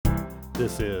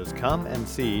This is Come and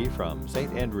See from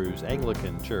St. Andrew's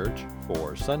Anglican Church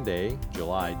for Sunday,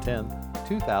 July 10th,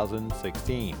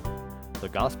 2016. The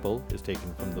Gospel is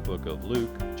taken from the book of Luke,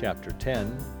 chapter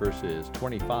 10, verses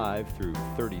 25 through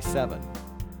 37.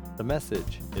 The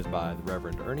message is by the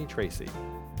Reverend Ernie Tracy.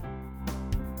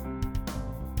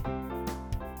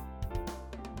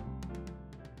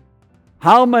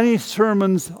 How many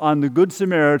sermons on the Good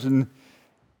Samaritan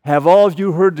have all of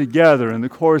you heard together in the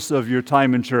course of your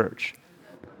time in church?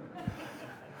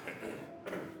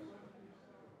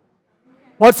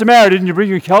 What's the matter? Didn't you bring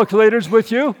your calculators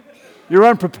with you? You're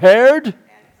unprepared?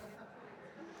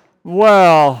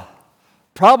 Well,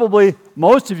 probably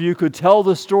most of you could tell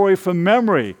the story from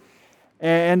memory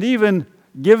and even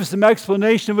give some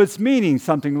explanation of its meaning.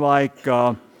 Something like,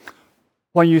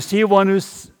 when you see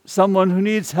someone who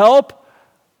needs help,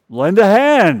 lend a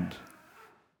hand.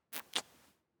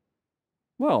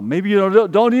 Well, maybe you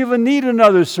don't even need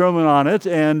another sermon on it,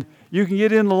 and you can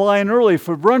get in the line early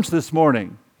for brunch this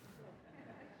morning.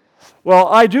 Well,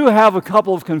 I do have a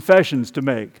couple of confessions to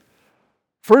make.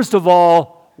 First of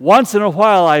all, once in a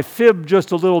while I fib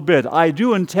just a little bit. I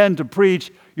do intend to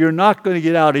preach. You're not going to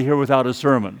get out of here without a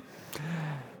sermon.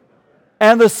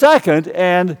 And the second,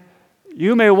 and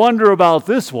you may wonder about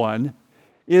this one,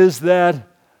 is that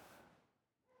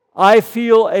I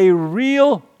feel a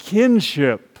real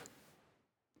kinship,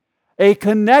 a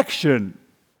connection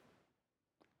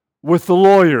with the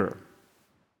lawyer.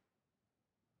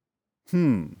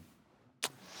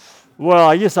 Well,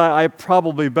 I guess I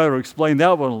probably better explain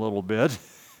that one a little bit.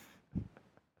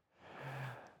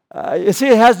 You see,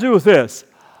 it has to do with this.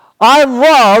 I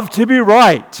love to be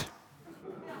right.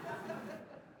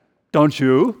 Don't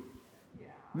you?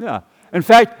 Yeah. In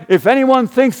fact, if anyone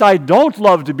thinks I don't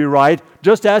love to be right,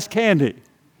 just ask Candy.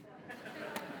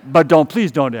 But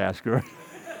please don't ask her.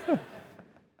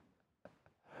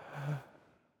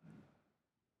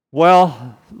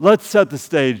 Well, let's set the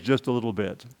stage just a little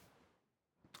bit.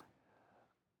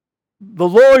 The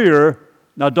lawyer,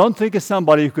 now don't think of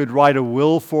somebody who could write a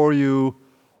will for you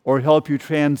or help you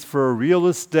transfer real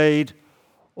estate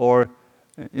or,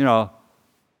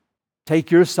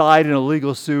 take your side in a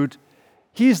legal suit.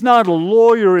 He's not a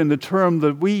lawyer in the term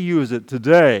that we use it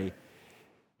today.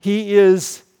 He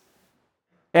is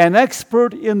an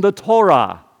expert in the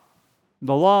Torah,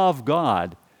 the law of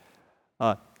God.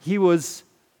 He was,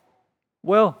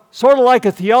 sort of like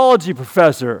a theology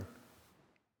professor.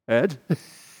 Ed?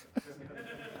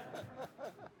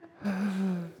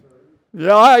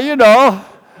 Yeah,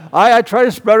 I try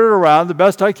to spread it around the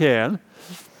best I can.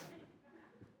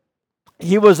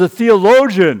 He was a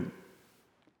theologian,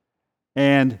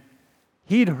 and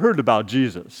he'd heard about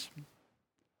Jesus.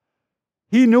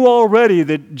 He knew already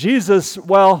that Jesus,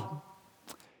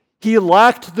 he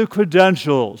lacked the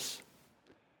credentials.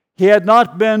 He had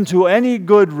not been to any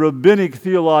good rabbinic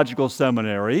theological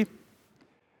seminary.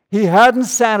 He hadn't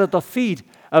sat at the feet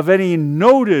of any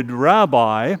noted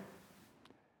rabbi.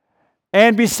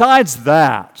 And besides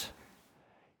that,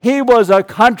 he was a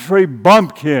country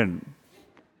bumpkin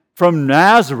from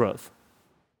Nazareth.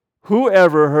 Who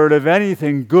ever heard of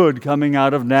anything good coming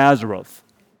out of Nazareth?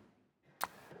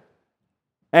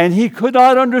 And he could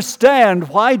not understand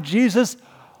why Jesus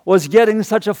was getting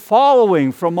such a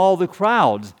following from all the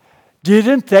crowds.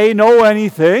 Didn't they know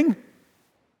anything?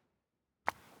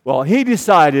 Well, he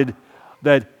decided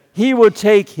that he would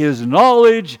take his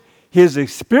knowledge, his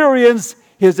experience,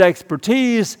 his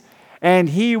expertise, and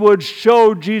he would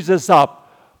show Jesus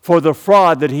up for the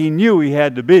fraud that he knew he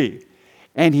had to be.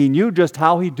 And he knew just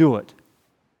how he'd do it.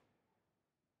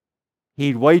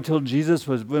 He'd wait till Jesus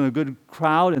was in a good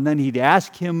crowd, and then he'd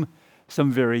ask him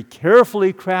some very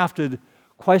carefully crafted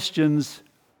questions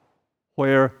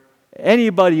where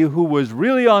anybody who was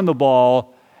really on the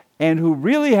ball and who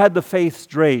really had the faith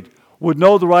straight would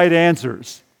know the right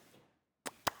answers.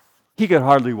 He could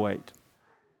hardly wait.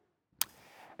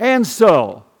 And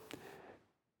so,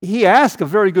 he asked a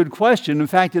very good question. In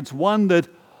fact, it's one that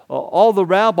all the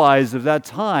rabbis of that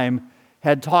time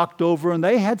had talked over, and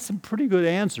they had some pretty good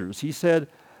answers. He said,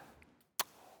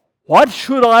 "What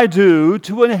should I do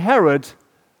to inherit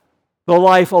the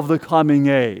life of the coming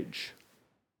age?"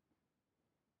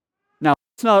 Now,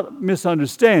 let's not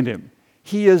misunderstand him.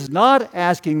 He is not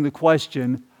asking the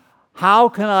question, how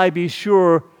can I be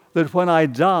sure that when I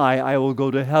die, I will go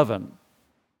to heaven?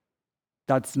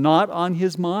 That's not on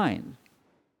his mind.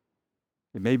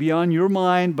 It may be on your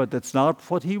mind, but that's not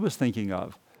what he was thinking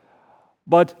of.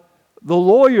 But the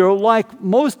lawyer, like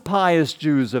most pious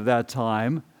Jews of that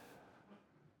time,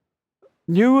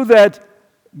 knew that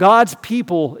God's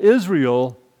people,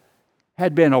 Israel,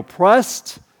 had been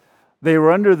oppressed. They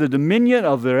were under the dominion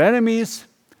of their enemies,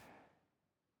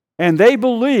 and they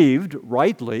believed,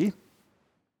 rightly,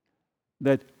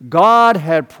 that God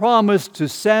had promised to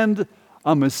send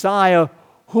a Messiah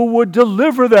who would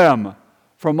deliver them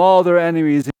from all their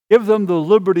enemies and give them the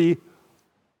liberty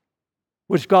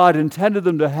which God intended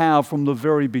them to have from the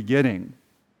very beginning.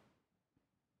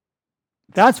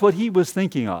 That's what he was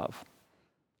thinking of.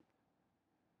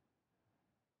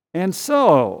 And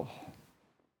so,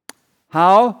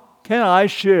 how can I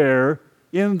share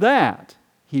in that?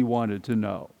 He wanted to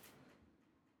know.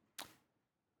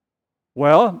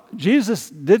 Well, Jesus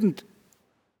didn't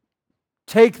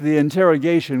take the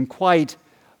interrogation quite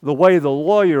the way the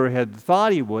lawyer had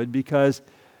thought he would, because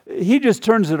he just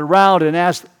turns it around and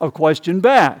asks a question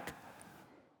back.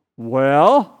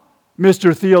 Well,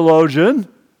 Mr. Theologian,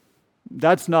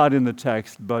 that's not in the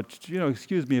text, but,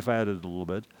 excuse me if I added a little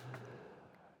bit.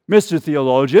 Mr.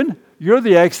 Theologian, you're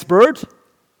the expert.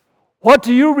 What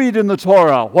do you read in the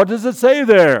Torah? What does it say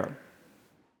there?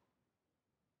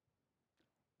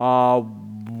 What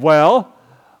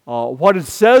it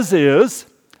says is,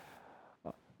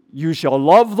 you shall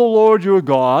love the Lord your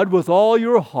God with all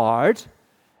your heart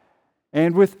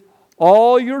and with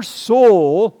all your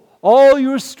soul, all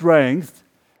your strength,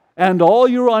 and all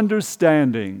your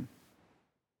understanding.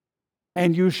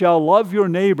 And you shall love your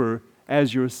neighbor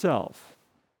as yourself.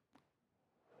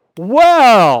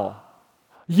 Well,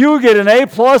 you get an A+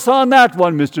 on that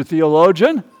one, Mr.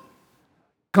 Theologian.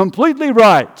 Completely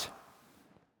right.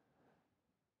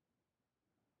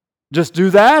 Just do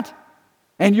that,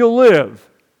 and you'll live.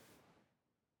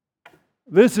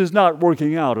 This is not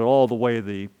working out at all the way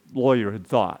the lawyer had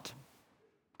thought.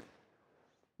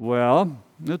 Well,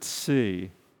 let's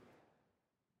see.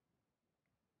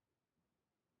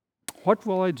 What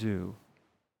will I do?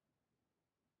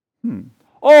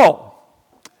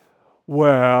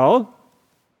 Well,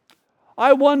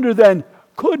 I wonder then,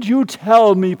 could you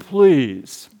tell me,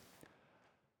 please,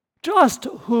 just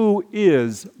who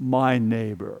is my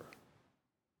neighbor?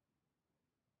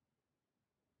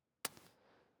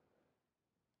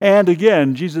 And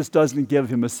again, Jesus doesn't give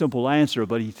him a simple answer,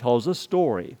 but he tells a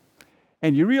story.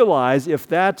 And you realize if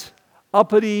that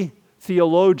uppity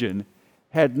theologian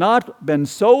had not been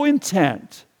so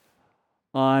intent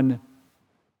on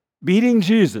beating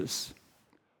Jesus,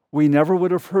 we never would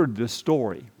have heard this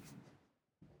story.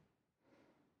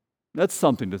 That's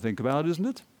something to think about, isn't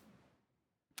it?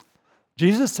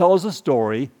 Jesus tells a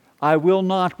story. I will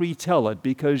not retell it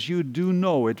because you do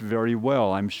know it very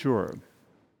well, I'm sure.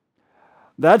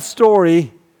 That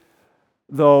story,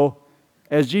 though,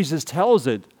 as Jesus tells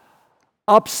it,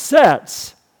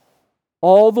 upsets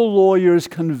all the lawyer's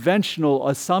conventional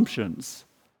assumptions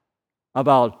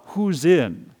about who's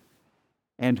in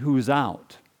and who's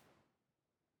out.